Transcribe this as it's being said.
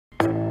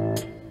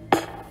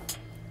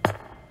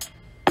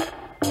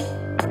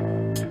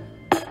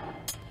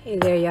Hey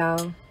there,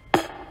 y'all.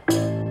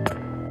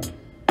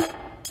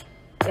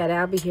 Got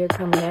Albee here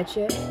coming at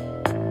you.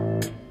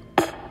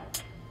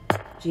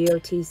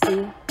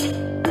 Gotc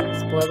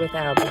Explore with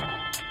Albee.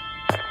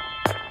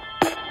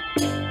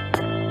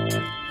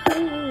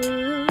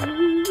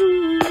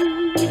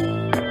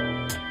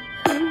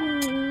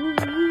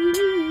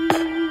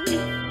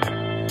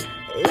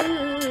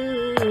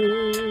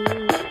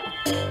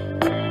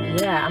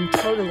 Yeah, I'm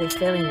totally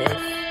feeling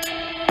this.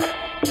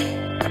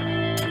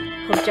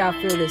 Hope y'all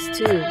feel this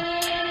too.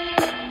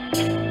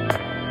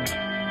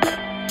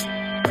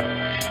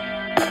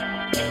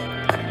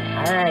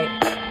 Alright.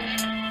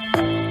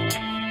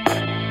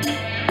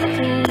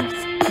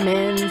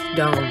 Clingman's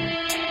Dome.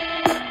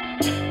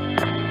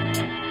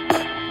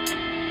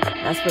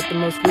 That's what the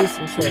most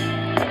recent trip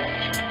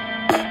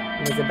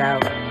was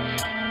about.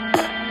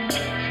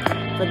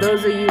 For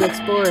those of you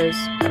explorers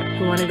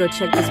who want to go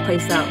check this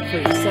place out for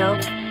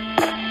yourself,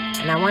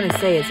 and I want to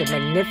say it's a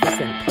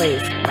magnificent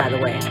place, by the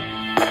way.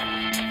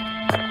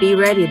 Be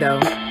ready though.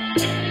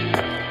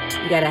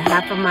 You got a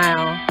half a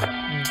mile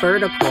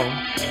vertical,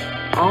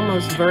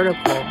 almost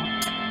vertical,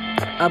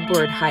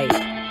 upward hike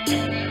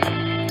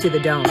to the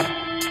dome.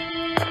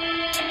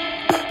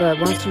 But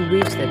once you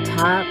reach the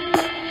top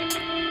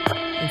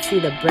and see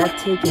the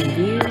breathtaking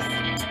views,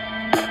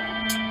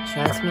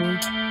 trust me,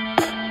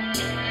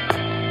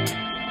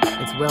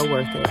 it's well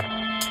worth it.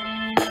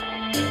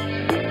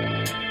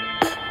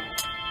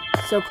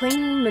 So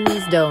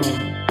Clingman's Dome.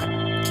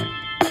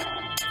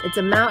 It's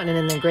a mountain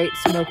in the Great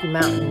Smoky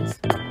Mountains,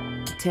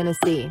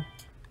 Tennessee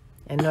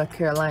and North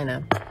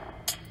Carolina,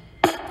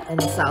 in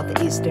the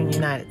southeastern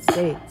United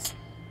States.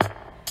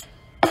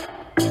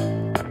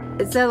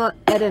 It's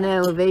at an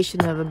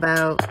elevation of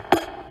about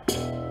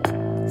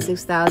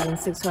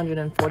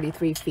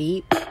 6,643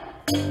 feet.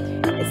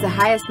 It's the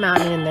highest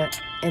mountain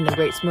in the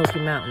Great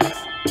Smoky Mountains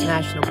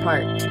National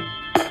Park.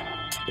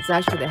 It's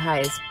actually the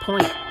highest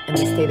point in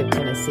the state of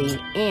Tennessee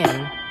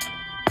and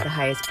the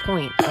highest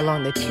point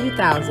along the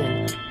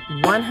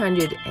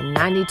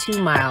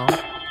 2,192-mile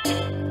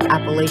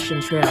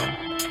Appalachian Trail.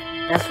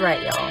 That's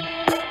right, y'all.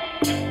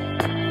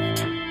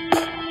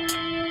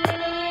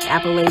 The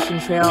Appalachian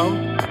Trail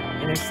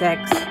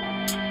intersects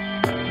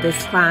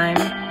this climb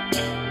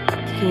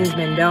to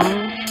Clingman's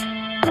Dome.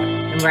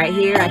 And right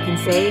here, I can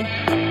say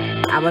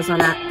I was on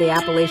the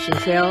Appalachian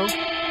Trail,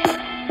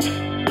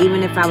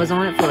 even if I was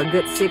on it for a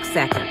good 6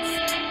 seconds.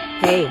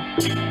 Hey,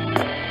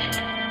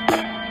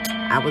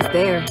 I was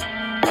there.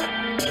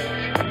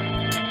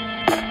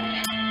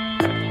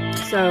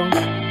 So,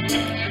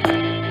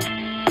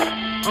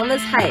 on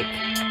this hike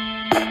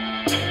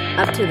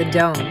up to the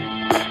dome,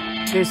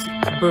 there's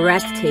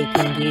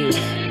breathtaking views,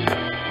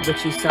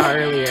 which you saw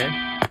earlier.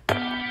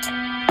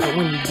 But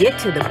when you get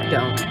to the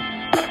dome,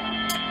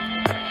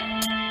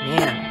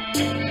 man,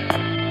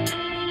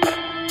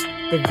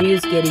 the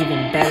views get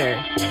even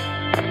better.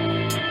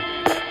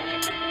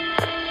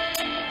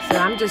 So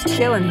I'm just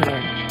chilling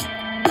here,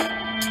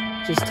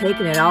 just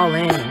taking it all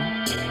in.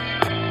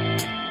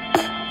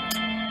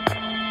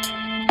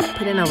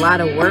 Put in a lot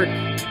of work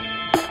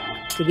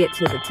to get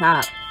to the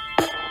top.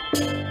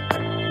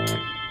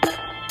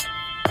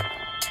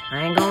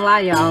 I ain't gonna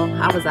lie, y'all,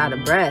 I was out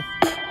of breath.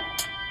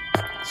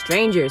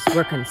 Strangers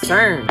were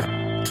concerned,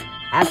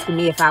 asking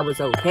me if I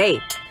was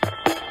okay.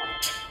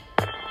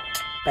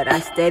 But I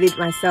steadied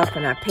myself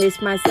and I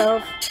paced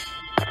myself.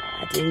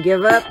 I didn't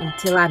give up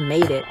until I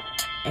made it.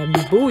 And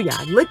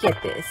booyah, look at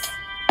this.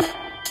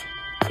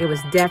 It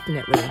was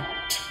definitely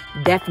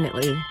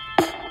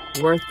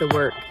worth the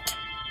work.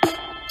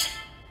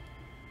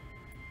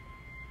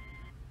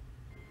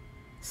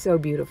 So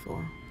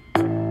beautiful.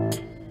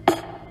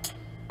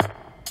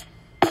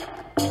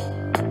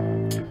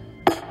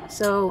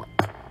 So,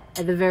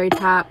 at the very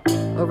top,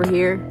 over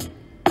here,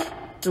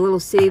 the little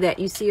city that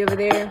you see over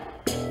there,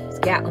 is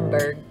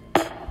Gatlinburg.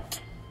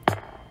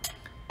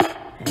 I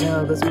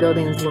know those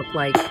buildings look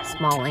like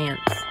small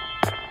ants.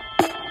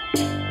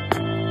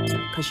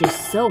 Because you're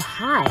so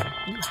high.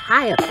 You're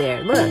high up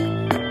there. Look,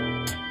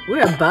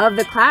 we're above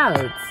the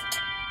clouds.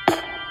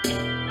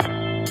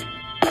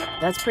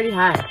 That's pretty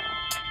high.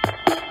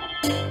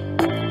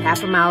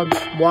 Half a mile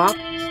walk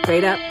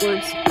straight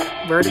upwards,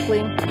 vertically,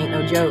 ain't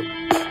no joke.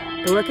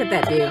 But look at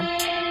that view.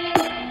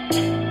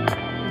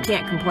 You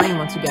can't complain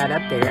once you got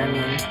up there. I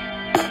mean,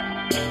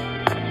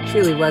 it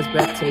truly was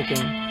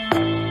breathtaking.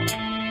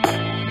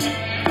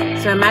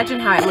 So imagine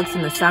how it looks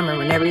in the summer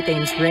when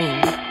everything's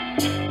green.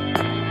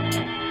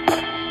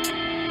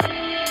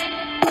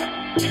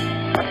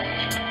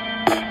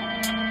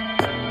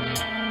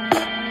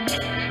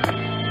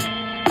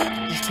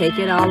 Just take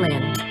it all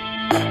in.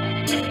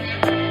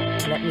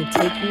 Let me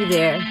take you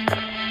there.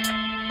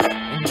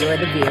 Enjoy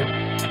the view.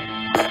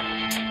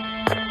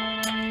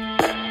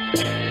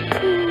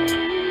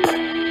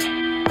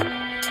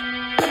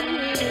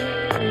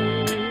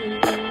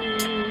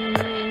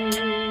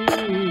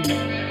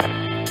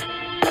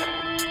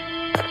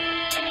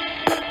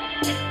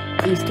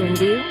 Eastern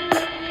view.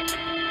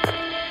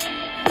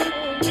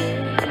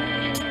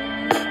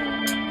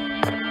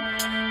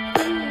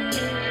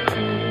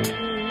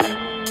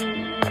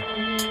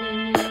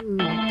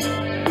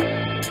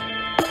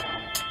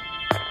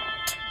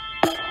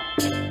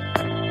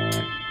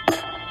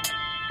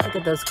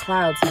 Look at those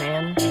clouds,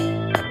 man.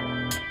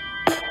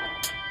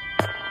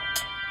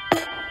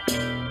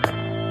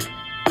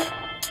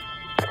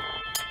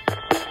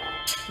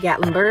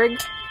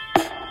 Gatlinburg.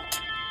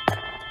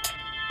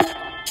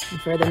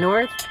 And further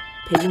north,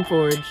 Pigeon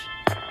Forge.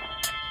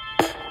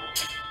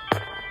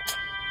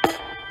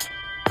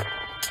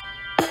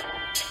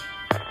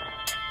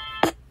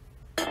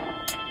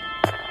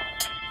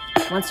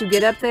 Once you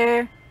get up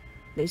there,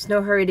 there's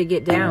no hurry to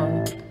get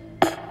down.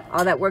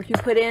 All that work you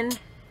put in,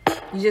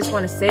 you just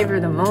want to savor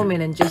the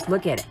moment and just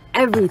look at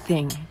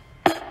everything,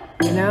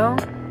 you know?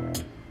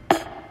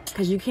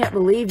 Because you can't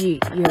believe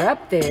you're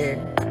up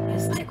there.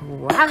 It's like,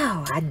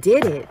 wow, I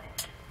did it.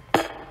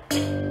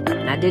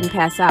 And I didn't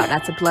pass out.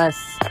 That's a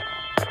plus.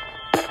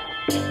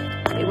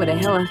 They would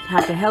have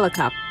had to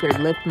helicopter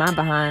lift my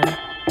behind.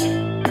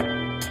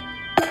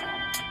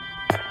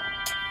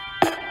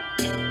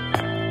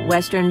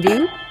 Western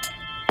view.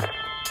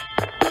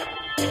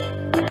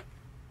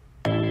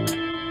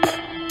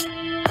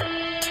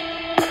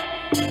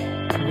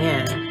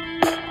 Man.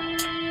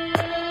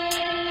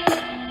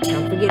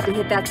 Don't forget to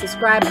hit that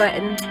subscribe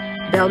button,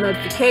 bell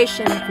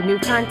notification for new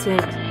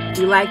content if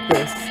you like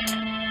this.